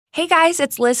Hey guys,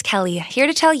 it's Liz Kelly, here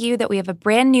to tell you that we have a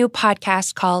brand new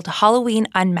podcast called Halloween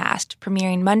Unmasked,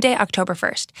 premiering Monday, October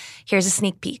 1st. Here's a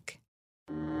sneak peek.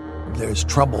 There's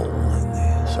trouble in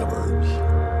the suburbs.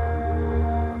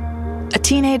 A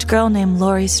teenage girl named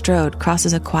Laurie Strode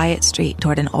crosses a quiet street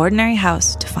toward an ordinary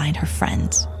house to find her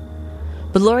friends.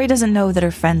 But Laurie doesn't know that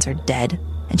her friends are dead,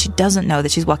 and she doesn't know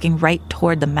that she's walking right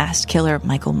toward the masked killer,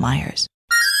 Michael Myers.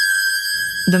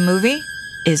 The movie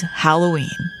is Halloween.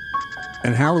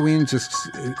 And Halloween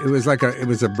it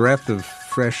was a breath of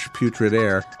fresh, putrid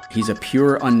air. He's a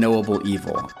pure, unknowable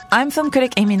evil. I'm film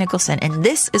critic Amy Nicholson, and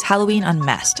this is Halloween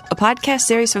Unmasked, a podcast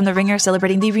series from The Ringer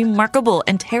celebrating the remarkable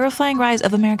and terrifying rise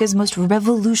of America's most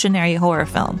revolutionary horror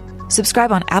film.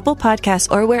 Subscribe on Apple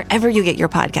Podcasts or wherever you get your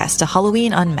podcasts to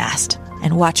Halloween Unmasked,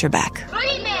 and watch your back.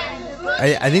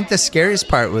 I think the scariest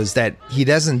part was that he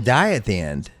doesn't die at the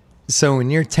end. So when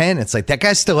you're 10, it's like, that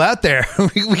guy's still out there.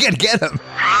 we gotta get him.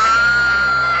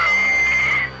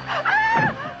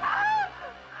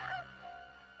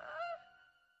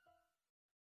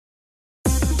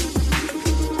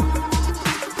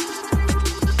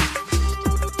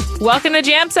 Welcome to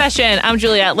Jam Session. I'm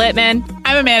Juliette Littman.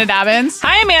 I'm Amanda Dobbins.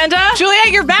 Hi, Amanda. Juliette,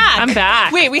 you're back. I'm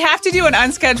back. Wait, we have to do an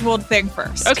unscheduled thing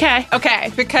first. Okay,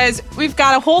 because we've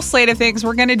got a whole slate of things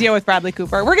we're going to deal with Bradley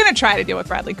Cooper. We're going to try to deal with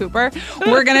Bradley Cooper.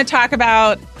 We're going to talk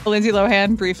about Lindsay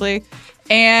Lohan briefly,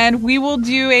 and we will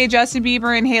do a Justin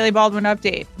Bieber and Hailey Baldwin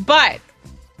update. But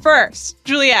first,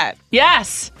 Juliette.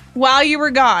 Yes. While you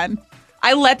were gone,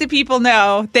 I let the people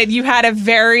know that you had a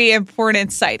very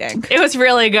important sighting. It was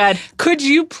really good. Could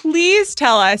you please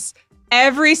tell us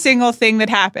every single thing that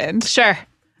happened? Sure.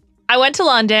 I went to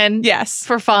London. Yes.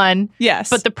 For fun. Yes.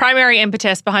 But the primary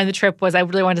impetus behind the trip was I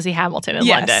really wanted to see Hamilton in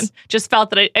London. Just felt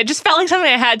that it just felt like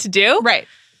something I had to do. Right.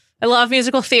 I love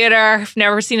musical theater. I've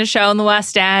never seen a show in the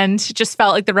West End. It just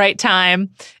felt like the right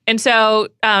time. And so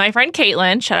my friend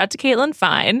Caitlin, shout out to Caitlin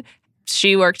Fine,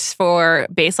 she works for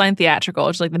Baseline Theatrical,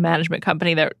 which is like the management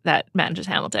company that manages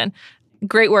Hamilton.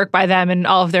 Great work by them in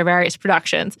all of their various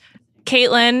productions.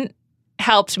 Caitlin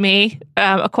helped me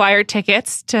acquire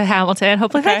tickets to Hamilton.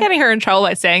 Hopefully I'm not getting her in trouble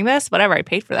by saying this. Whatever, I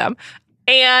paid for them.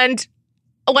 And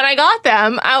when I got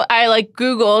them, I like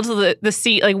Googled the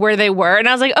seat, like where they were. And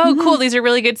I was like, oh, cool, these are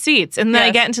really good seats. And then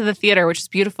I get into the theater, which is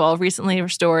beautiful, recently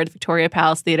restored Victoria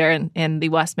Palace Theatre in the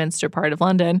Westminster part of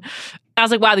London. I was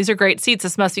like, wow, these are great seats.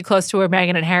 This must be close to where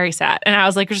Meghan and Harry sat. And I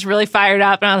was like, just really fired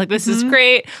up. And I was like, this is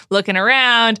great. Looking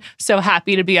around. So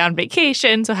happy to be on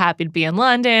vacation. So happy to be in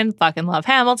London. Fucking love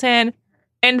Hamilton.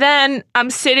 And then I'm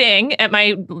sitting at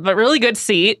my really good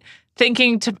seat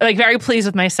thinking very pleased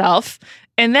with myself.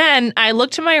 And then I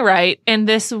look to my right and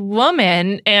this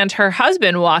woman and her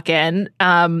husband walk in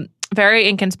very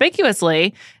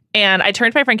inconspicuously. And I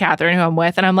turned to my friend Catherine, who I'm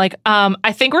with, and I'm like,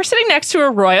 I think we're sitting next to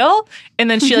a royal. And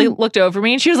then she looked over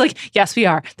me and she was like, yes, we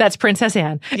are. That's Princess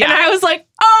Anne. Yeah. And I was like,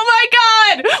 oh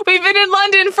my God, we've been in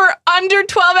London for under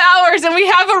 12 hours and we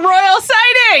have a royal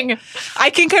sighting. I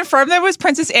can confirm that was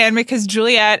Princess Anne because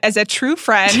Juliette, as a true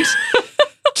friend,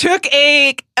 took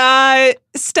a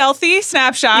stealthy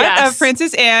snapshot of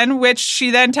Princess Anne, which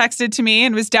she then texted to me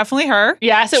and was definitely her.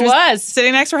 Yes, it was.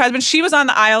 Sitting next to her husband. She was on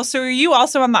the aisle. So were you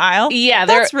also on the aisle? Yeah.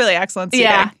 That's really excellent.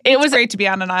 Yeah. It was great to be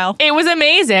on an aisle. It was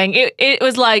amazing. It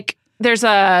was like there's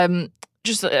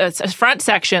just a front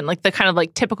section, like the kind of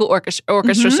like typical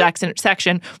orchestra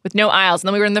section with no aisles. And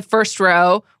then we were in the first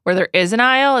row where there is an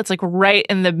aisle. It's like right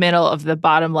in the middle of the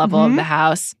bottom level of the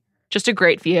house. Just a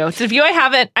great view. It's a view I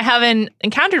haven't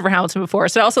encountered for Hamilton before,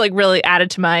 so it also like really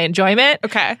added to my enjoyment.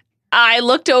 Okay. I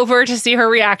looked over to see her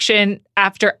reaction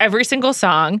after every single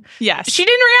song. Yes. She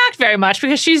didn't react very much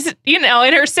because she's, in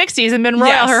her 60s and been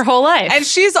royal her whole life. And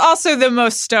she's also the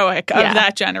most stoic of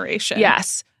that generation.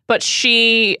 Yes. But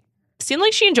she seemed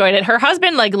like she enjoyed it. Her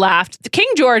husband laughed. King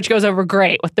George goes over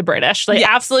great with the British.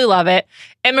 Absolutely love it.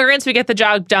 Immigrants, we get the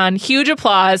job done. Huge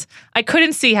applause. I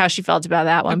couldn't see how she felt about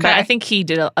that one, but I think he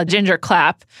did a ginger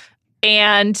clap.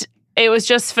 And it was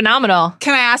just phenomenal.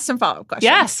 Can I ask some follow-up questions?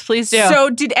 Yes, please do.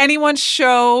 So did anyone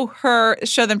show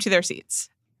them to their seats?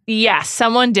 Yes,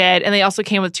 someone did. And they also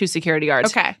came with 2 security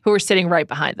guards who were sitting right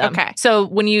behind them. Okay. So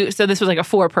this was like a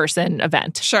 4-person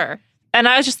event. Sure. And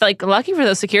I was just lucky for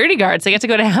those security guards. They get to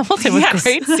go to Hamilton with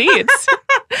great seats.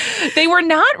 They were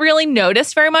not really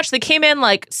noticed very much. They came in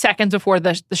seconds before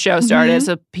the show started,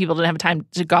 so people didn't have time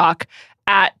to gawk.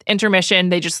 At intermission,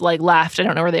 they just left. I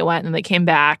don't know where they went, and they came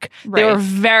back. Right. They were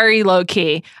very low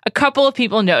key. A couple of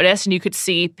people noticed, and you could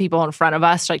see people in front of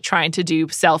us trying to do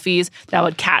selfies that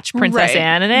would catch Princess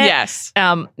Anne in it. Yes.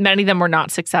 Many of them were not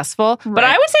successful, but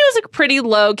I would say it was pretty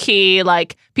low key.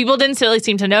 People didn't really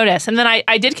seem to notice. And then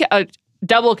I did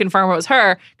double confirm it was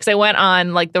her because I went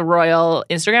on like the royal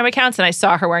Instagram accounts and I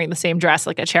saw her wearing the same dress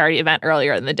like a charity event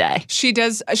earlier in the day. She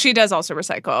does also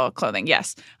recycle clothing.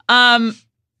 Yes.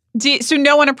 So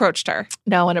no one approached her.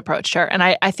 No one approached her. And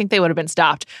I think they would have been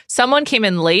stopped. Someone came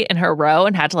in late in her row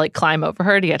and had to like climb over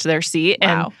her to get to their seat.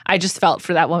 Wow. And I just felt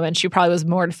for that woman. She probably was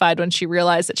mortified when she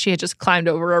realized that she had just climbed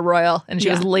over a royal and she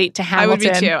was late to Hamilton.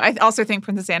 I would be too. I also think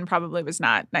Princess Anne probably was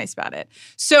not nice about it.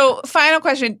 So final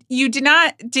question.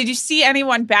 Did you see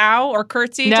anyone bow or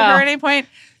curtsy to her at any point?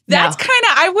 That's kind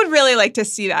of, I would really like to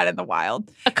see that in the wild.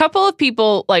 A couple of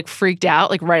people like freaked out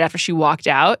like right after she walked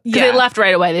out. Because they left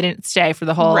right away. They didn't stay for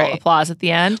the whole applause at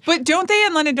the end. But don't they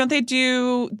in London, don't they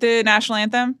do the national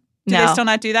anthem? Do they still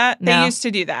not do that? No. They used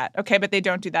to do that. Okay, but they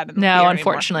don't do that in the No, theater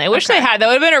unfortunately. anymore. I wish they had. That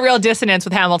would have been a real dissonance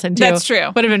with Hamilton too. That's true.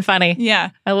 Would have been funny. Yeah.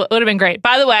 It would have been great.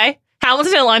 By the way,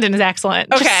 Hamilton in London is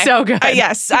excellent. Okay. Just so good.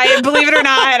 Yes. I believe it or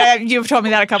not, you've told me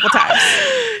that a couple times.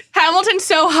 Hamilton's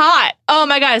so hot. Oh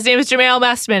my God. His name is Jamel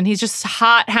Mestman. He's just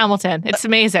hot Hamilton. It's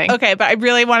amazing. Okay, but I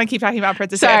really want to keep talking about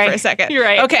Princess Anne for a second. You're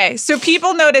right. Okay, so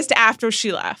people noticed after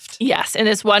she left. Yes. And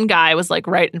this one guy was like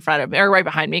right in front of me, or right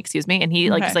behind me, excuse me. And he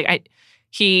like, was like,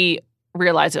 he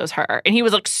realized it was her. And he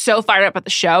was like so fired up at the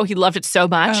show. He loved it so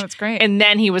much. Oh, that's great. And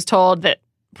then he was told that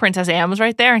Princess Anne was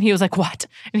right there. And he was like, what?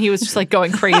 And he was just like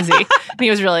going crazy. And he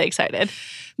was really excited.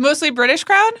 Mostly British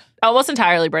crowd? Almost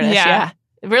entirely British, yeah.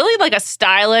 Really like a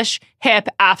stylish, hip,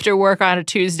 after work on a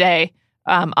Tuesday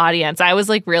audience. I was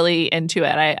like really into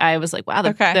it. I was like, wow,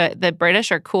 the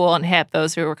British are cool and hip,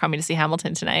 those who were coming to see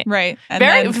Hamilton tonight. Right.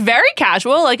 And very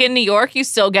casual. Like in New York, you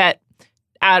still get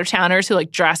out-of-towners who like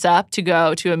dress up to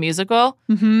go to a musical.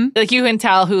 Mm-hmm. Like you can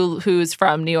tell who's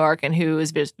from New York and who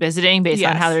is visiting based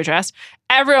on how they're dressed.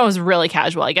 Everyone was really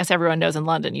casual. I guess everyone knows in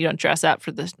London you don't dress up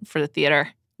for the theater.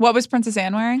 What was Princess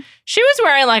Anne wearing? She was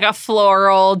wearing like a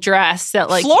floral dress that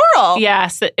like floral.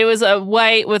 Yes, it was a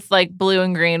white with like blue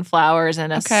and green flowers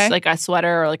and like a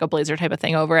sweater or like a blazer type of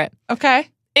thing over it. Okay.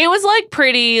 It was like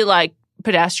pretty like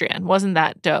pedestrian. Wasn't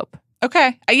that dope?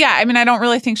 Okay. Yeah, I mean, I don't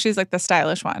really think she's like the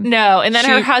stylish one. No, and then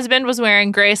her husband was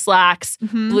wearing gray slacks,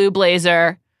 blue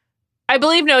blazer, I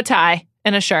believe no tie,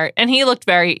 and a shirt, and he looked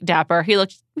very dapper. He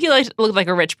looked like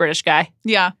a rich British guy.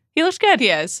 Yeah. He looks good. He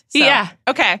is. So. Yeah.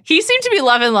 Okay. He seemed to be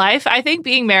loving life. I think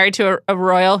being married to a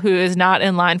royal who is not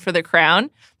in line for the crown,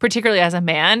 particularly as a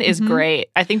man, is great.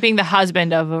 I think being the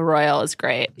husband of a royal is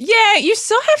great. Yeah, you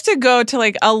still have to go to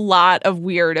like a lot of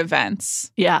weird events.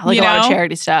 Yeah, like a lot of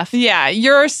charity stuff. Yeah,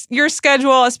 your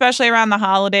schedule, especially around the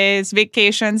holidays,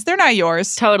 vacations, they're not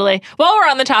yours. Totally. While we're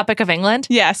on the topic of England,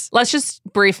 yes, let's just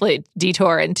briefly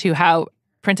detour into how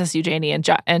Princess Eugenie and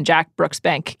Jack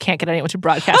Brooksbank can't get anyone to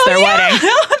broadcast their wedding.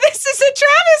 This is a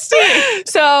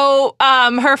travesty. So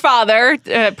her father,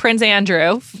 Prince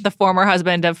Andrew, the former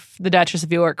husband of the Duchess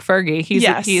of York, Fergie,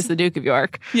 he's the Duke of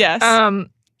York. Yes.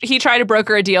 He tried to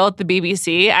broker a deal at the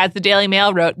BBC, as the Daily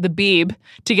Mail wrote, the Beeb,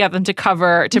 to get them to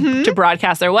cover, to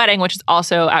broadcast their wedding, which is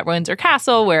also at Windsor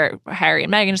Castle, where Harry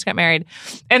and Meghan just got married.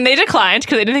 And they declined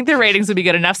because they didn't think their ratings would be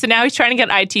good enough. So now he's trying to get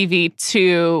ITV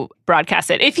to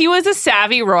broadcast it. If he was a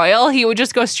savvy royal, he would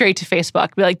just go straight to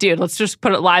Facebook. Be like, dude, let's just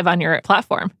put it live on your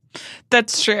platform.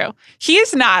 That's true. He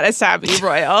is not a savvy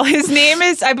royal. His name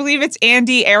is, I believe it's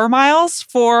Andy Air Miles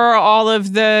for all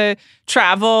of the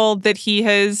travel that he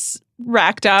has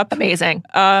racked up. Amazing.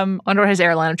 Wonder what his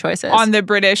airline of choice is. On the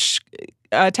British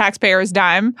taxpayers'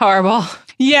 dime. Horrible.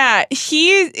 Yeah,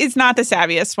 he is not the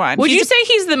savviest one. Would you say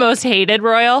he's the most hated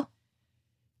royal?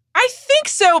 I think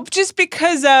so, just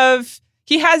because of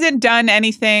he hasn't done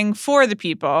anything for the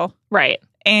people. Right.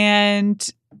 And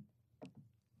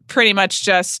pretty much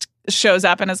just shows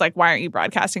up and is like, why aren't you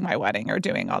broadcasting my wedding or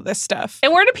doing all this stuff?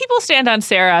 And where do people stand on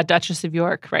Sarah, Duchess of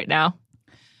York, right now?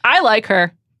 I like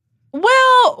her.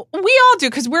 Well, we all do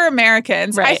because we're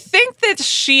Americans. Right. I think that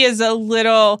she is a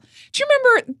little... Do you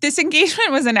remember this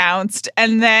engagement was announced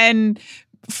and then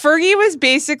Fergie was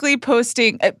basically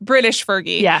posting... British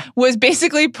Fergie was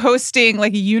basically posting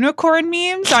like unicorn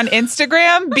memes on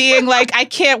Instagram being like, I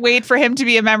can't wait for him to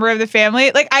be a member of the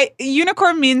family. Like,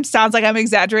 unicorn memes sounds like I'm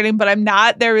exaggerating, but I'm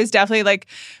not. There was definitely like...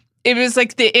 It was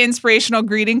like the inspirational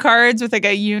greeting cards with like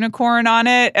a unicorn on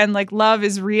it and like love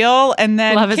is real and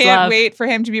then can't wait for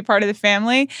him to be part of the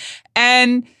family.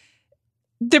 And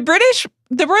the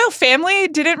royal family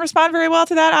didn't respond very well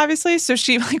to that, obviously. So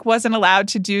she like wasn't allowed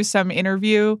to do some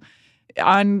interview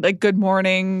on like Good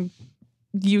Morning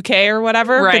UK or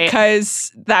whatever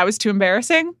because that was too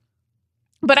embarrassing.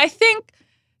 But I think...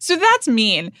 So that's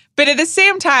mean. But at the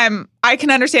same time, I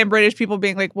can understand British people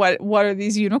being like, what are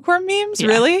these unicorn memes? Yeah.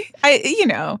 Really?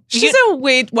 She's a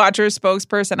Weight Watchers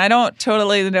spokesperson. I don't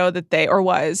totally know that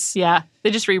was. Yeah. They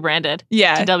just rebranded to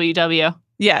WW.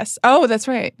 Yes. Oh, that's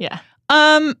right. Yeah.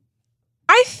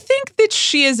 I think that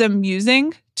she is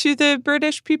amusing to the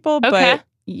British people, Okay. but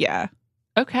yeah.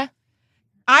 Okay.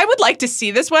 I would like to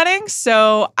see this wedding,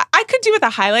 so I could do with a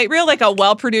highlight reel, like a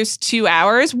well-produced 2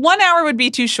 hours. 1 hour would be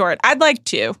too short. I'd like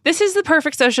 2. This is the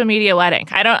perfect social media wedding.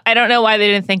 I don't know why they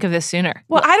didn't think of this sooner.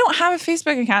 Well, I don't have a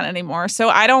Facebook account anymore, so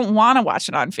I don't want to watch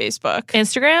it on Facebook.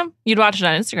 Instagram? You'd watch it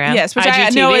on Instagram. Yes, which I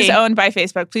know is owned by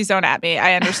Facebook. Please don't at me.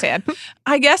 I understand.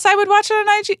 I guess I would watch it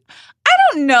on IG. I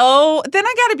don't know. Then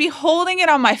I got to be holding it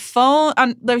on my phone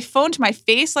to my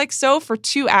face like so for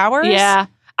 2 hours. Yeah.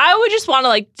 I would just want to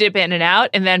like dip in and out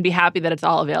and then be happy that it's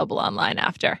all available online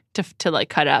after to like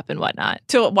cut up and whatnot.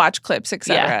 To watch clips,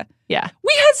 etc. Yeah.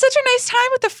 We had such a nice time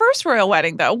with the first royal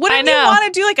wedding, though. Wouldn't you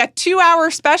want to do like a 2 hour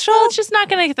special? Well, it's just not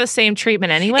going to get the same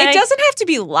treatment anyway. It doesn't have to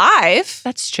be live.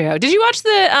 That's true. Did you watch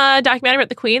the documentary about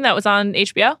the Queen that was on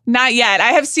HBO? Not yet.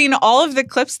 I have seen all of the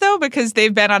clips, though, because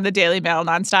they've been on the Daily Mail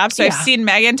nonstop. So I've seen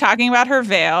Meghan talking about her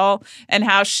veil and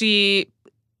how she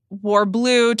wore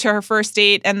blue to her first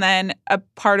date, and then a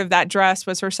part of that dress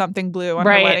was her something blue on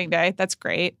her wedding day. That's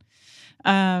great.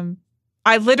 I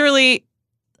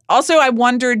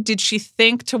wondered, did she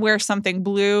think to wear something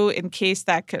blue in case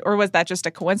that could, or was that just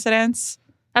a coincidence?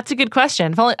 That's a good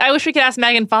question. I wish we could ask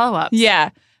Meghan follow-up. Yeah.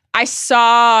 I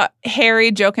saw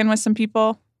Harry joking with some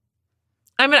people.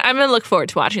 I'm gonna look forward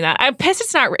to watching that. I'm pissed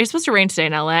it's supposed to rain today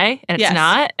in LA, and it's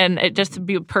not, and it just would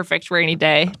be a perfect rainy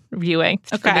day viewing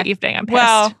for the evening. I'm pissed.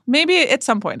 Well, maybe at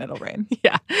some point it'll rain.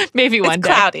 Yeah, maybe one day.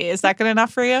 It's cloudy. Is that good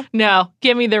enough for you? No,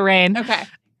 give me the rain. Okay.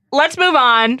 Let's move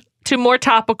on to more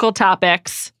topical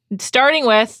topics, starting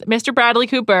with Mr. Bradley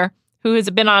Cooper, who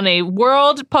has been on a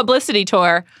world publicity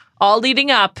tour, all leading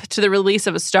up to the release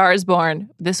of A Star Is Born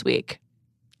this week.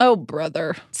 Oh,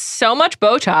 brother. So much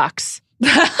Botox.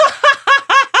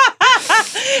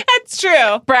 That's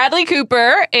true. Bradley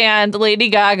Cooper and Lady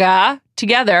Gaga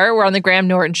together were on the Graham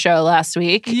Norton show last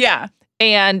week. Yeah.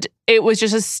 And it was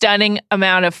just a stunning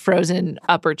amount of frozen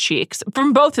upper cheeks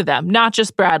from both of them, not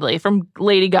just Bradley, from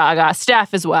Lady Gaga,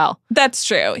 Steph as well. That's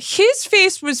true. His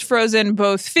face was frozen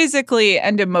both physically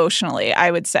and emotionally,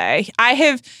 I would say. I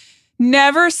have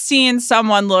never seen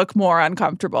someone look more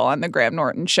uncomfortable on the Graham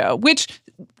Norton show, which,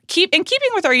 in keeping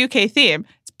with our UK theme,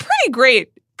 it's pretty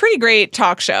great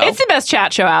talk show. It's the best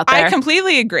chat show out there. I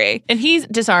completely agree. And he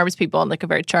disarms people in like a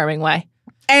very charming way.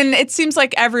 And it seems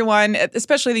like everyone,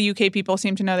 especially the UK people,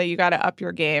 seem to know that you got to up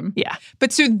your game. Yeah.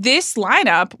 But so this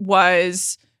lineup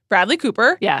was Bradley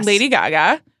Cooper, yes, Lady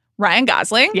Gaga, Ryan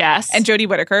Gosling, yes, and Jodie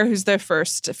Whittaker, who's the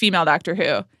first female Doctor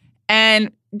Who.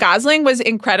 And Gosling was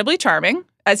incredibly charming,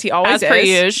 as he always is. As per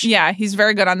usual. Yeah, he's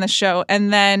very good on this show.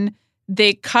 And then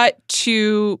they cut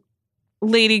to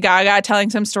Lady Gaga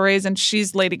telling some stories, and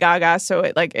she's Lady Gaga, so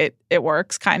it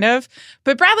works kind of.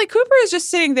 But Bradley Cooper is just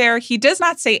sitting there. He does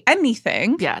not say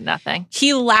anything. Yeah, nothing.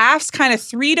 He laughs kind of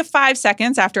 3 to 5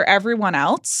 seconds after everyone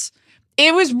else.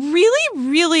 It was really,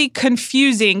 really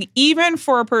confusing, even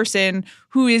for a person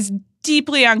who is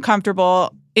deeply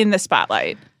uncomfortable in the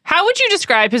spotlight. How would you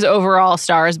describe his overall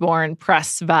Star Is Born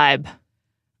press vibe?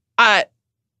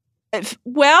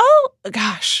 Well,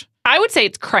 gosh. I would say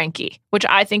it's cranky, which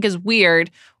I think is weird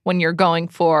when you're going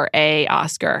for a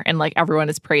Oscar and like everyone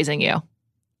is praising you.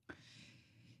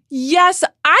 Yes,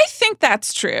 I think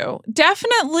that's true.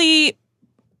 Definitely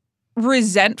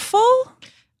resentful.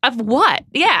 Of what?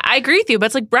 Yeah, I agree with you, but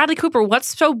it's like, Bradley Cooper,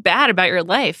 what's so bad about your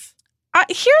life?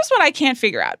 Here's what I can't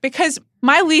figure out, because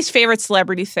my least favorite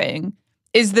celebrity thing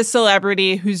is the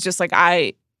celebrity who's just like,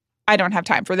 I don't have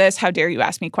time for this. How dare you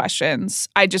ask me questions?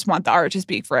 I just want the art to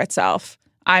speak for itself.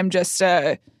 I'm just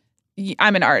I'm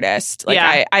an artist. Like,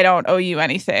 yeah. I don't owe you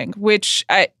anything, which,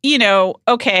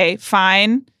 okay,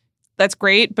 fine. That's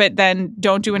great. But then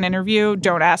don't do an interview.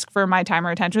 Don't ask for my time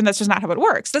or attention. That's just not how it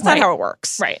works. That's not how it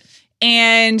works. Right.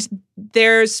 And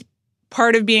there's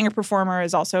part of being a performer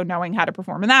is also knowing how to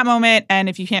perform in that moment. And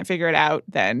if you can't figure it out,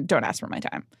 then don't ask for my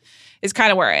time is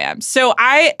kind of where I am. So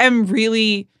I am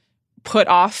really put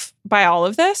off by all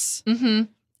of this. Mm-hmm.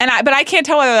 But I can't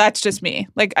tell whether that's just me.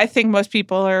 Like, I think most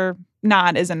people are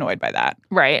not as annoyed by that.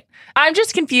 Right. I'm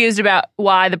just confused about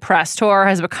why the press tour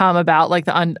has become about like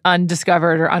the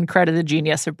undiscovered or uncredited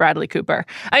genius of Bradley Cooper.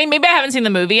 I mean, maybe I haven't seen the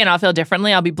movie and I'll feel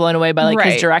differently. I'll be blown away by like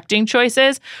his directing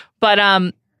choices.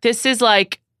 But this is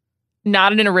like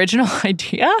not an original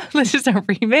idea. This is a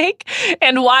remake.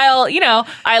 And while,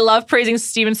 I love praising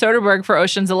Steven Soderbergh for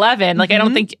Ocean's 11, like I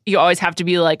don't think you always have to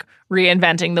be like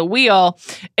reinventing the wheel.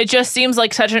 It just seems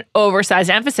like such an oversized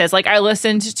emphasis. Like I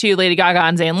listened to Lady Gaga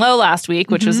and Zane Lowe last week,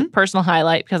 which was a personal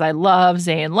highlight because I love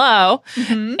Zane Lowe.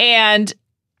 And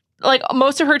like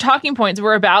most of her talking points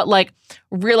were about like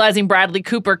realizing Bradley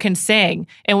Cooper can sing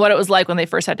and what it was like when they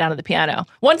first sat down at the piano.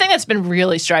 One thing that's been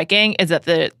really striking is that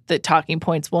the talking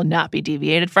points will not be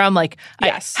deviated from. Like,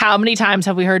 yes. How many times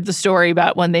have we heard the story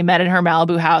about when they met in her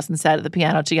Malibu house and sat at the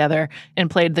piano together and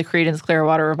played the Creedence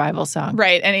Clearwater Revival song?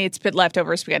 Right, and it's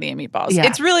leftover spaghetti and meatballs. Yeah.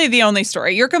 It's really the only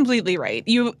story. You're completely right.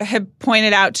 You have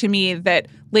pointed out to me that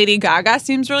Lady Gaga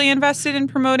seems really invested in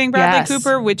promoting Bradley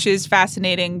Cooper, which is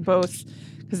fascinating, both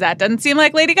because that doesn't seem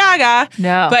like Lady Gaga.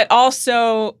 No. But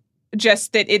also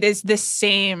just that it is the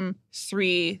same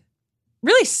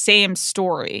same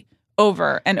story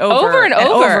over and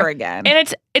over again.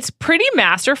 And it's pretty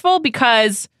masterful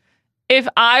because if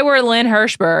I were Lynn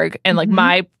Hirschberg and like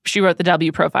she wrote the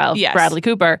W profile of Bradley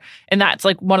Cooper, and that's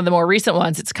like one of the more recent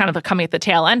ones, it's kind of coming at the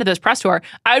tail end of this press tour,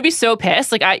 I would be so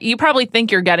pissed. Like you probably think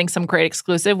you're getting some great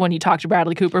exclusive when you talk to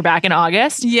Bradley Cooper back in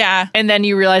August. Yeah. And then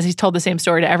you realize he's told the same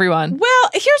story to everyone. Well,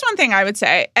 here's one thing I would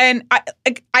say. And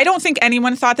I don't think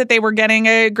anyone thought that they were getting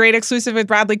a great exclusive with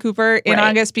Bradley Cooper in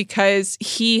August because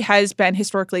he has been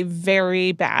historically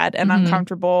very bad and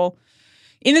uncomfortable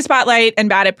in the spotlight and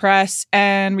bad at press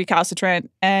and recalcitrant.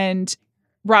 And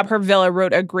Rob Hervilla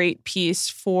wrote a great piece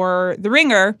for The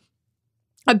Ringer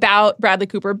about Bradley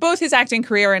Cooper, both his acting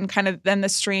career and kind of then the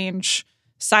strange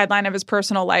sideline of his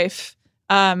personal life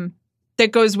that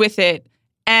goes with it.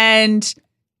 And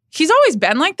he's always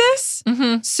been like this.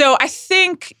 So I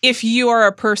think if you are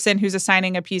a person who's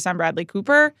assigning a piece on Bradley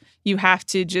Cooper, you have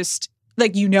to just,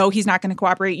 like, he's not going to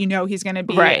cooperate. He's going to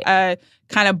be a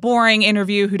kind of boring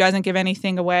interview who doesn't give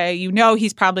anything away.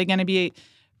 He's probably going to be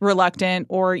reluctant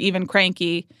or even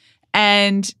cranky.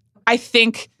 And I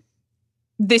think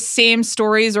the same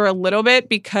stories are a little bit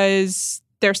because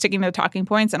they're sticking to the talking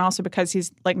points and also because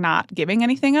he's like not giving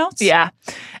anything else. Yeah.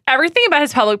 Everything about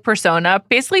his public persona,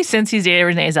 basically since he's dated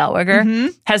Renee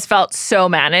Zellweger, has felt so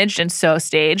managed and so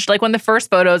staged. Like when the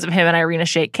first photos of him and Irina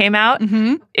Shayk came out,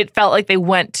 it felt like they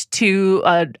went to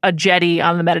a jetty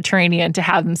on the Mediterranean to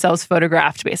have themselves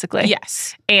photographed, basically.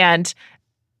 Yes. And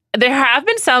there have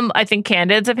been some, I think,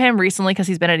 candids of him recently because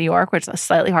he's been in New York, which is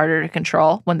slightly harder to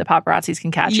control when the paparazzis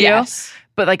can catch you.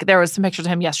 But like there was some pictures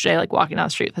of him yesterday, like walking down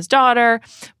the street with his daughter.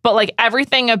 But like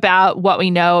everything about what we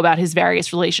know about his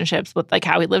various relationships with like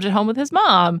how he lived at home with his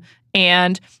mom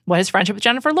and what his friendship with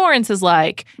Jennifer Lawrence is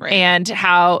like and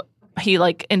how he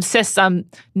like insists on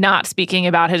not speaking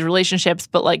about his relationships,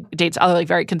 but like dates other like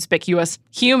very conspicuous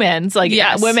humans, like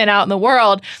women out in the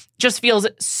world, just feels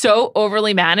so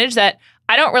overly managed that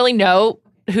I don't really know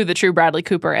who the true Bradley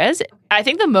Cooper is. I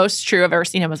think the most true I've ever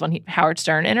seen him was when Howard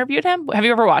Stern interviewed him. Have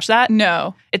you ever watched that?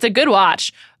 No. It's a good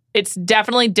watch. It's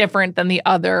definitely different than the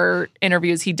other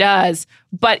interviews he does.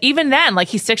 But even then, like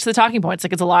he sticks to the talking points.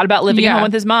 Like it's a lot about living at home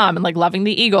with his mom and like loving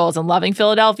the Eagles and loving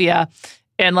Philadelphia.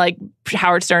 And like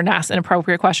Howard Stern asks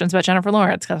inappropriate questions about Jennifer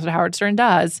Lawrence because that's what Howard Stern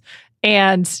does.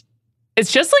 And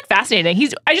it's just like fascinating.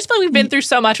 I just feel like we've been through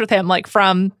so much with him, like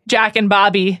from Jack and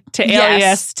Bobby to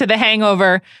Alias to The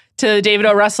Hangover to the David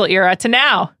O. Russell era to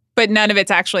now. But none of it's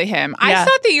actually him. I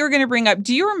thought that you were going to bring up,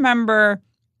 do you remember,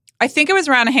 I think it was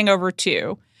around Hangover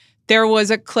 2, there was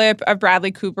a clip of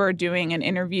Bradley Cooper doing an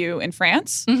interview in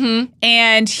France.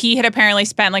 And he had apparently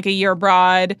spent like a year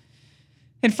abroad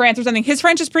in France or something. His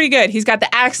French is pretty good. He's got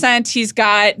the accent. He's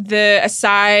got the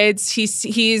asides.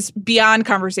 He's beyond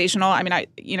conversational. I mean, I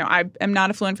am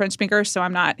not a fluent French speaker, so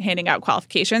I'm not handing out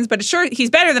qualifications, but sure, he's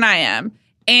better than I am.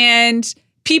 And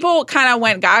people kind of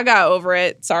went gaga over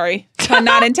it. Sorry, pun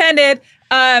not intended.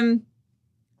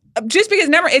 Just because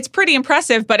it's pretty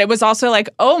impressive, but it was also like,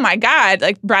 oh my God,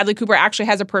 like Bradley Cooper actually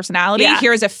has a personality.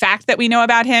 Here is a fact that we know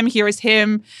about him. Here is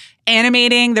him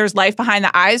animating. There's life behind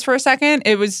the eyes for a second.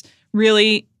 It was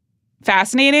really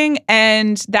fascinating.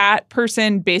 And that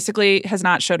person basically has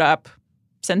not showed up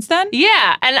since then.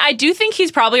 Yeah. And I do think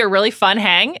he's probably a really fun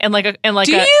hang. Do you?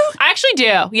 I actually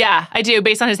do. Yeah, I do,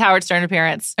 based on his Howard Stern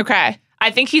appearance. Okay.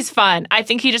 I think he's fun. I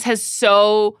think he just has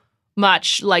so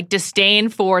much like disdain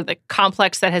for the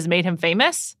complex that has made him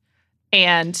famous.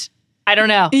 And I don't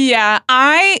know. Yeah,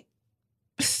 I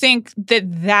think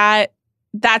that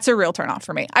that's a real turnoff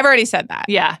for me. I've already said that.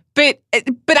 Yeah. But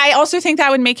I also think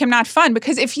that would make him not fun,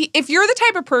 because if you're the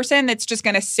type of person that's just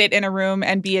going to sit in a room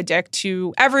and be a dick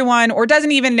to everyone or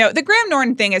doesn't even know, the Graham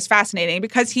Norton thing is fascinating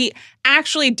because he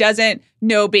actually doesn't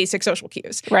know basic social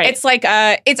cues. Right. It's like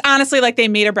it's honestly like they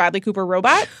made a Bradley Cooper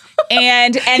robot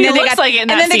and then they got like it in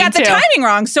that and then they got the scene, too. timing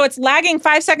wrong, so it's lagging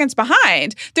 5 seconds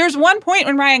behind. There's one point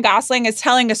when Ryan Gosling is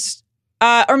telling us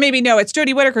or maybe no, it's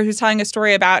Jodie Whittaker who's telling a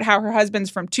story about how her husband's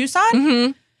from Tucson.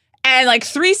 Mm-hmm. And like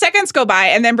 3 seconds go by,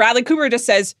 and then Bradley Cooper just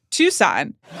says,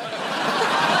 Tucson.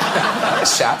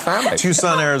 Shot family.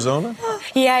 Tucson, Arizona?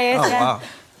 Yeah.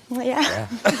 Oh, wow. Yeah.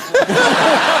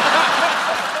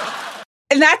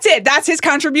 And that's it. That's his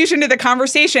contribution to the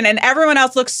conversation. And everyone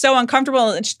else looks so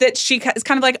uncomfortable that she is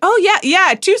kind of like, oh,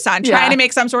 yeah, Tucson, trying to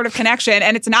make some sort of connection.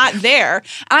 And it's not there.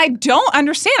 And I don't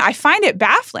understand. I find it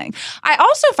baffling. I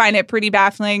also find it pretty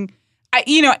baffling.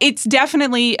 It's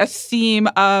definitely a theme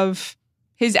of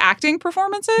his acting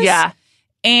performances. Yeah.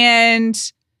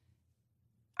 And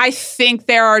I think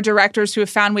there are directors who have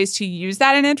found ways to use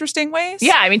that in interesting ways.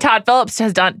 Yeah. I mean, Todd Phillips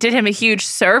did him a huge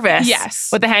service. Yes.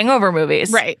 With the Hangover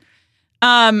movies. Right.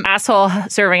 Asshole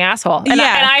serving asshole. And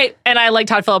I like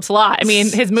Todd Phillips a lot. I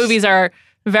mean, his movies are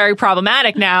very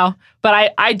problematic now,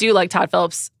 but I do like Todd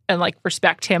Phillips and like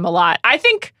respect him a lot. I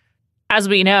think, as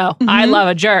we know, I love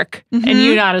a jerk, and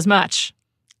you not as much.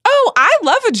 Oh, I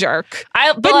love a jerk,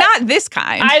 but not this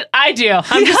kind. I do.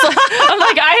 I'm just like,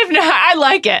 I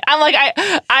like it. I'm like,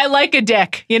 I like a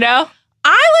dick, you know?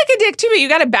 I like a dick too, but you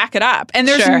got to back it up. And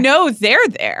there's no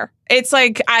there. It's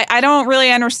like, I don't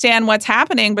really understand what's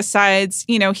happening besides,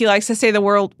 he likes to say the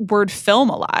word film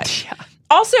a lot. Yeah.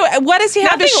 Also, what does he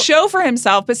have to show for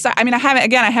himself? Besides,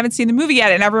 I haven't seen the movie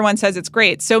yet, and everyone says it's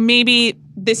great. So maybe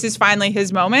this is finally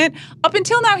his moment. Up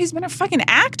until now, he's been a fucking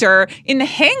actor in the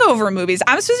Hangover movies.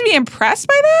 I'm supposed to be impressed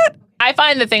by that? I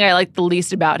find the thing I like the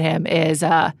least about him is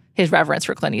his reverence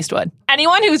for Clint Eastwood.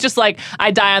 Anyone who's just like,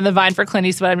 I die on the vine for Clint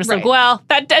Eastwood, I'm just like, well,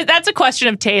 that's a question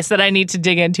of taste that I need to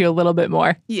dig into a little bit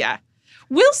more. Yeah.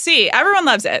 We'll see. Everyone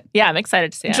loves it. Yeah, I'm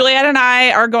excited to see it. Juliet and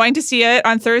I are going to see it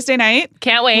on Thursday night.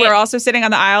 Can't wait. We're also sitting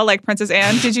on the aisle like Princess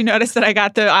Anne. Did you notice that I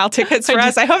got the aisle tickets for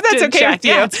us? I hope that's okay with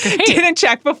you. Yeah, it's great. Didn't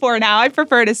check before now. I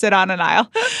prefer to sit on an aisle.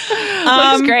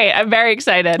 Which is great. I'm very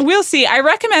excited. We'll see. I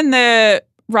recommend the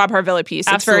Rob Harvilla piece.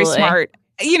 Absolutely. It's very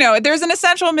smart. There's an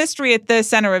essential mystery at the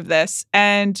center of this.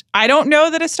 And I don't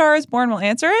know that A Star is Born will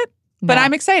answer it, but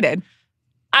I'm excited.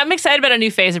 I'm excited about a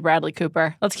new phase of Bradley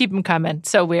Cooper. Let's keep him coming.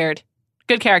 So weird.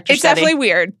 Good character It's study. definitely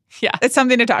weird. Yeah. It's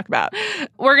something to talk about.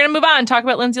 We're going to move on and talk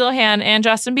about Lindsay Lohan and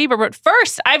Justin Bieber. But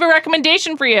first, I have a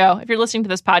recommendation for you. If you're listening to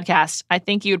this podcast, I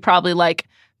think you would probably like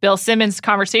Bill Simmons'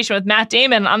 conversation with Matt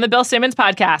Damon on the Bill Simmons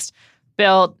podcast.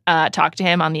 Bill talked to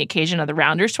him on the occasion of the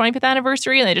Rounders 25th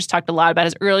anniversary, and they just talked a lot about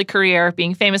his early career,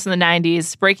 being famous in the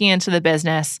 90s, breaking into the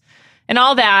business, and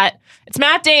all that. It's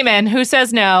Matt Damon who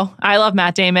says no. I love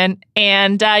Matt Damon,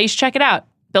 and you should check it out.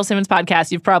 Bill Simmons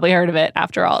podcast. You've probably heard of it.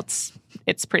 After all,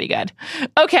 it's pretty good.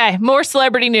 Okay, more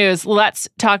celebrity news. Let's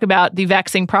talk about the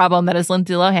vexing problem that is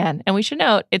Lindsay Lohan. And we should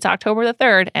note, it's October the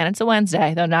 3rd, and it's a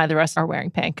Wednesday, though neither of us are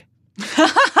wearing pink.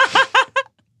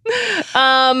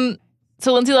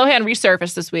 So Lindsay Lohan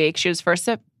resurfaced this week. She was first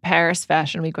at Paris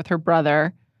Fashion Week with her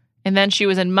brother, and then she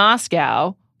was in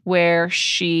Moscow, where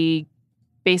she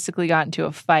basically got into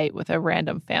a fight with a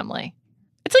random family.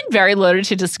 It's like very loaded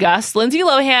to discuss. Lindsay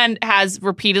Lohan has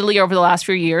repeatedly over the last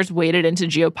few years waded into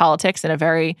geopolitics in a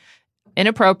very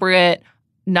inappropriate,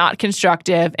 not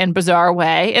constructive, and bizarre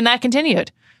way. And that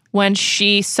continued when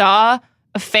she saw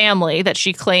a family that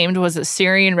she claimed was a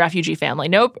Syrian refugee family,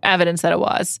 no evidence that it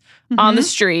was, on the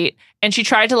street. And she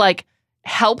tried to like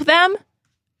help them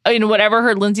in whatever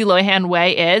her Lindsay Lohan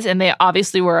way is. And they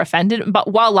obviously were offended,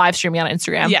 but while live streaming on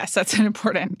Instagram. Yes, that's an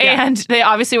important. Yeah. And they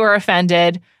obviously were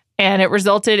offended. And it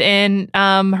resulted in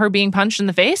her being punched in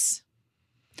the face?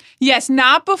 Yes,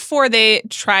 not before they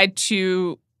tried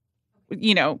to,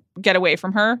 get away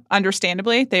from her.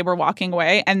 Understandably, they were walking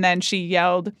away. And then she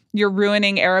yelled, "You're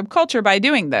ruining Arab culture by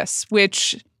doing this,"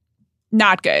 which,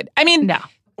 not good. I mean, no.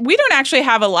 We don't actually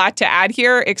have a lot to add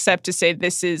here except to say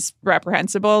this is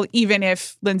reprehensible, even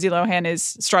if Lindsay Lohan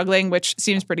is struggling, which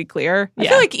seems pretty clear. I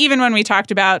feel like even when we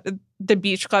talked about the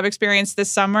beach club experience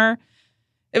this summer,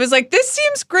 it was like, this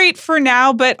seems great for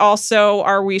now, but also,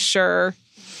 are we sure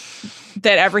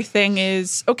that everything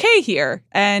is okay here?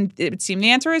 And it would seem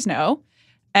the answer is no.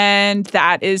 And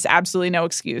that is absolutely no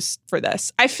excuse for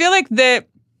this. I feel like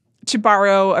to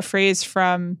borrow a phrase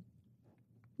from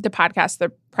the podcast,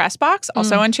 The Press Box,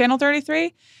 also on Channel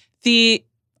 33, the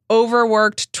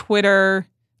overworked Twitter,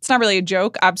 it's not really a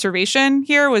joke, observation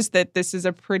here was that this is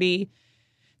a pretty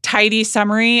tidy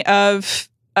summary of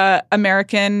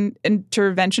American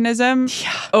interventionism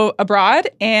abroad,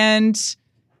 and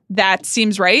that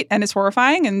seems right and is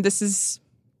horrifying. And this is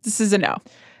a no.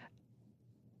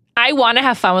 I want to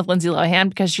have fun with Lindsay Lohan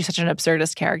because she's such an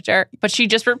absurdist character, but she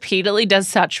just repeatedly does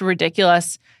such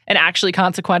ridiculous and actually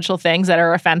consequential things that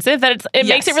are offensive that it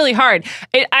makes it really hard.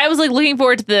 I was like looking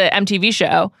forward to the MTV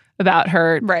show about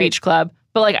her beach club,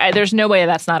 but like there's no way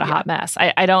that's not a hot mess.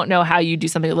 I don't know how you do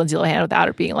something with Lindsay Lohan without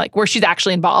her being like where she's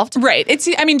actually involved. Right.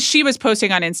 She was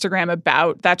posting on Instagram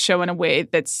about that show in a way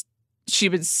that's she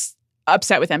was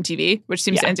upset with MTV, which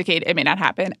seems to indicate it may not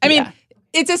happen. I mean,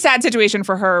 it's a sad situation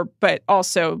for her, but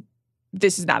also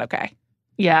this is not okay.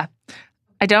 Yeah.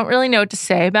 I don't really know what to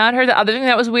say about her. The other thing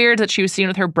that was weird is that she was seen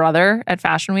with her brother at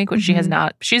Fashion Week, which she's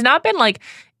not been like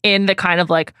in the kind of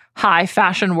like high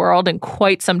fashion world in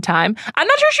quite some time. I'm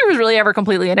not sure she was really ever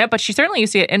completely in it, but she certainly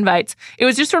used to get invites. It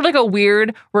was just sort of like a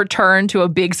weird return to a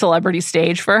big celebrity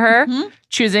stage for her,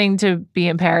 choosing to be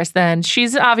in Paris then.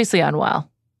 She's obviously unwell.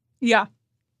 Yeah.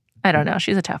 I don't know.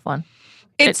 She's a tough one.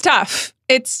 It's tough.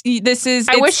 I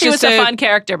wish she was a fun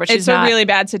character, but she's not. It's a really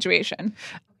bad situation.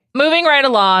 Moving right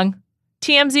along,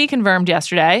 TMZ confirmed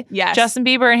yesterday. Yes. Justin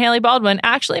Bieber and Hailey Baldwin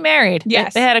actually married.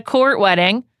 Yes. They had a court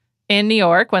wedding in New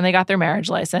York when they got their marriage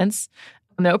license.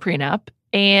 No prenup.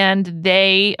 And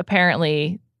they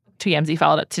apparently, TMZ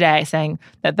followed up today saying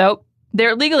that though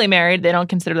they're legally married, they don't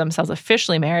consider themselves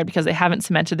officially married because they haven't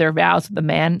cemented their vows with the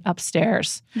man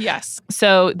upstairs. Yes.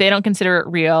 So they don't consider it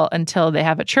real until they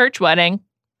have a church wedding,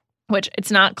 which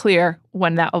it's not clear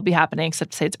when that will be happening,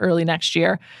 except to say it's early next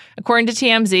year. According to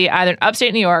TMZ, either in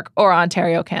upstate New York or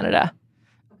Ontario, Canada.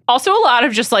 Also, a lot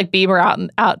of just like Bieber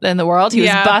out in the world. He was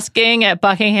busking at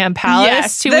Buckingham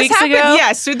Palace 2 weeks ago.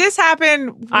 Yes, so this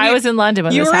happened. I was in London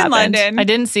when this happened. You were in London. I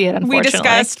didn't see it, unfortunately. We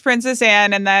discussed Princess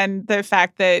Anne and then the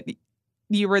fact that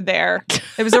you were there.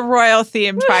 It was a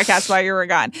royal-themed podcast while you were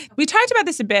gone. We talked about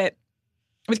this a bit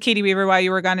with Katie Weaver while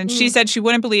you were gone, and she said she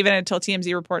wouldn't believe it until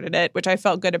TMZ reported it, which I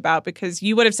felt good about because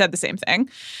you would have said the same thing.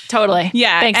 Totally.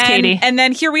 Yeah. Thanks, Katie. And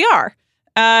then here we are.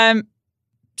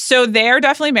 So they're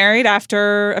definitely married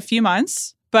after a few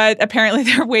months, but apparently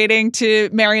they're waiting to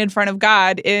marry in front of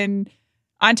God in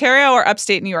Ontario or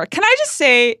upstate New York. Can I just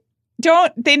say,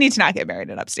 they need to not get married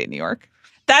in upstate New York.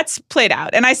 That's played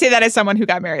out. And I say that as someone who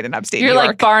got married in upstate New York. You're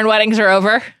like, barn weddings are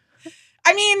over?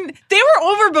 I mean, they were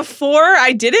over before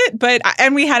I did it,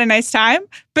 and we had a nice time.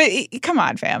 But come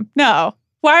on, fam. No.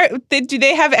 Why do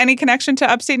they have any connection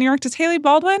to upstate New York? Does Hailey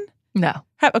Baldwin? No.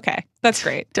 Okay, that's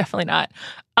great. Definitely not.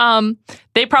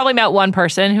 They probably met one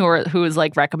person who was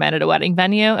like recommended a wedding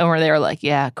venue, and where they were like,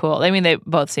 "Yeah, cool." I mean, they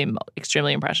both seem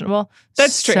extremely impressionable.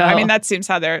 That's true. I mean, that seems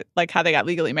how they got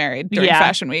legally married during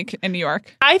Fashion Week in New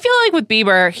York. I feel like with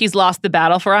Bieber, he's lost the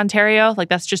battle for Ontario. Like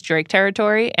that's just Drake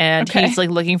territory, and he's like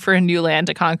looking for a new land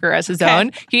to conquer as his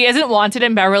own. He isn't wanted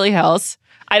in Beverly Hills.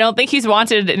 I don't think he's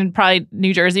wanted in probably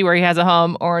New Jersey where he has a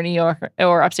home or New York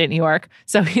or upstate New York.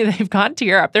 So they've gone to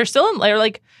Europe. They're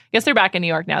I guess they're back in New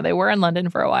York now. They were in London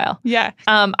for a while. Yeah.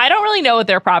 I don't really know what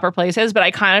their proper place is, but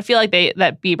I kind of feel like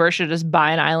that Bieber should just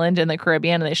buy an island in the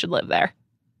Caribbean and they should live there.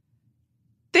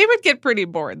 They would get pretty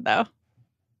bored though.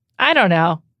 I don't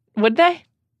know. Would they?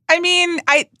 I mean,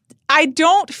 I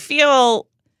don't feel...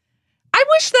 I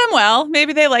wish them well.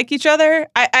 Maybe they like each other.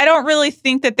 I don't really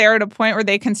think that they're at a point where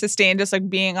they can sustain just like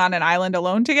being on an island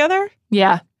alone together.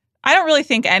 Yeah. I don't really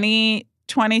think any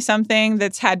 20-something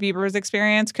that's had Bieber's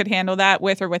experience could handle that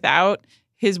with or without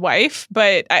his wife.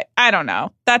 But I don't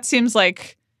know. That seems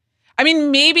like... I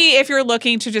mean, maybe if you're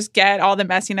looking to just get all the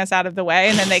messiness out of the way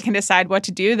and then they can decide what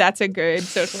to do, that's a good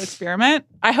social experiment.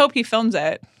 I hope he films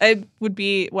it. It would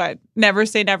be, Never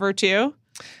Say Never 2?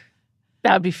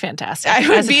 That would be fantastic. It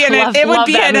would be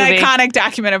an iconic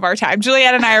document of our time.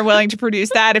 Juliette and I are willing to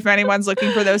produce that if anyone's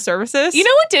looking for those services. You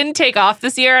know what didn't take off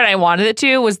this year and I wanted it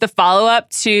to was the follow-up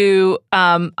to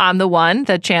I'm the One,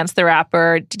 the Chance the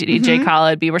Rapper, DJ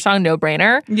Khaled Bieber song, No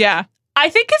Brainer. Yeah. I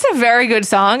think it's a very good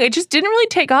song. It just didn't really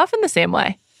take off in the same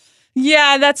way.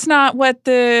 Yeah, that's not what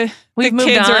the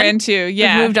kids are into.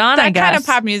 Yeah, we've moved on, that I guess. Kind of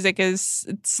pop music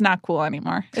it's not cool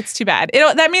anymore. It's too bad.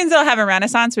 That means they'll have a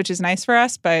renaissance, which is nice for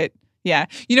us, but... Yeah.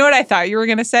 You know what I thought you were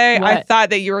going to say? What? I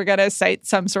thought that you were going to cite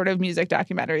some sort of music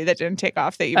documentary that didn't take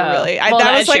off that you were really... Well,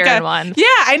 that was like Sheeran one. Yeah,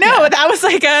 I know. Yeah. That was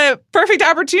like a perfect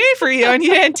opportunity for you and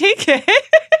you didn't take it.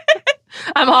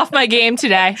 I'm off my game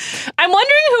today. I'm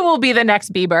wondering who will be the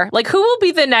next Bieber. Like, who will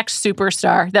be the next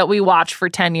superstar that we watch for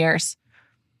 10 years?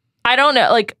 I don't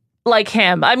know. Like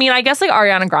him. I mean, I guess like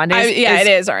Ariana Grande. It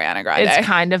is Ariana Grande. It's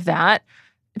kind of that.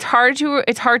 It's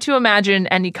hard to imagine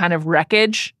any kind of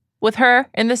wreckage with her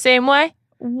in the same way.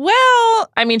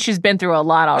 Well, I mean, she's been through a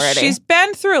lot already. she's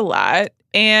been through a lot,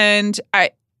 and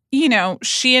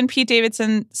she and Pete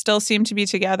Davidson still seem to be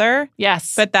together.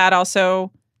 Yes. But that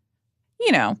also,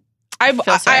 I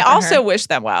feel sorry for also her. wish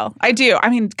them well. I do.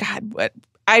 I mean, God, what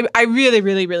I really,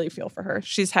 really, really feel for her.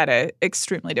 She's had a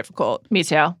extremely difficult Me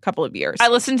too. couple of years. I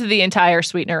listened to the entire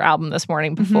Sweetener album this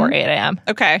morning before 8 a.m.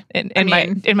 Okay. in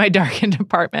my darkened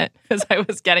apartment as I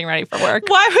was getting ready for work.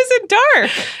 Why was it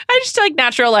dark? I just like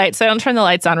natural light, so I don't turn the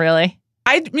lights on really.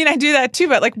 I mean, I do that too,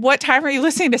 but like, what time are you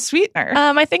listening to Sweetener?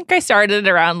 I think I started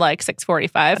around like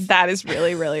 6:45. That is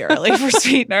really, really early for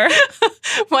Sweetener.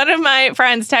 One of my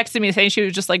friends texted me saying she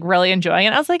was just like really enjoying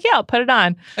it. I was like, yeah, I'll put it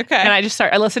on. Okay. And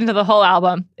I listened to the whole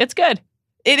album. It's good.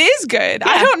 It is good.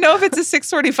 I don't know if it's a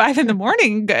 6:45 in the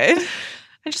morning good.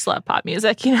 I just love pop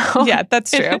music, you know? Yeah,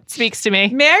 that's true. It speaks to me.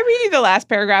 May I read you the last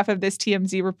paragraph of this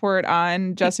TMZ report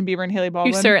on Justin Bieber and Hailey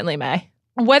Baldwin? You certainly may.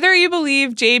 Whether you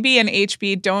believe JB and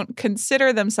HB don't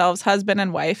consider themselves husband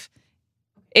and wife,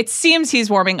 it seems he's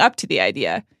warming up to the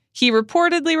idea. He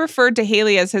reportedly referred to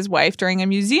Hailey as his wife during a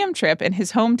museum trip in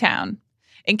his hometown.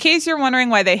 In case you're wondering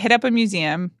why they hit up a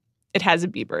museum, it has a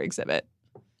Bieber exhibit.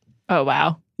 Oh,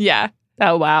 wow. Yeah.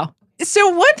 Oh, wow. So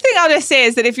one thing I'll just say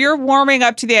is that if you're warming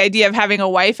up to the idea of having a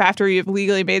wife after you've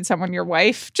legally made someone your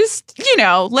wife, just,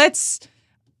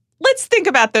 let's think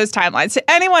about those timelines.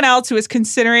 To anyone else who is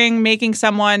considering making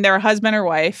someone their husband or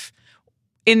wife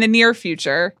in the near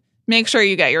future, make sure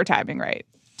you get your timing right.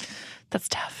 That's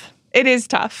tough. It is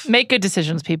tough. Make good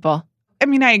decisions, people. I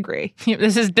mean, I agree.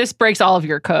 This breaks all of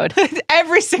your code.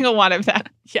 Every single one of them.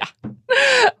 Yeah.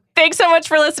 Thanks so much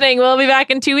for listening. We'll be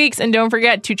back in 2 weeks. And don't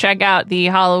forget to check out the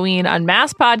Halloween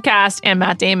Unmasked podcast and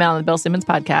Matt Damon on the Bill Simmons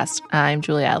podcast. I'm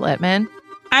Juliette Littman.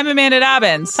 I'm Amanda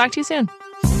Dobbins. Talk to you soon.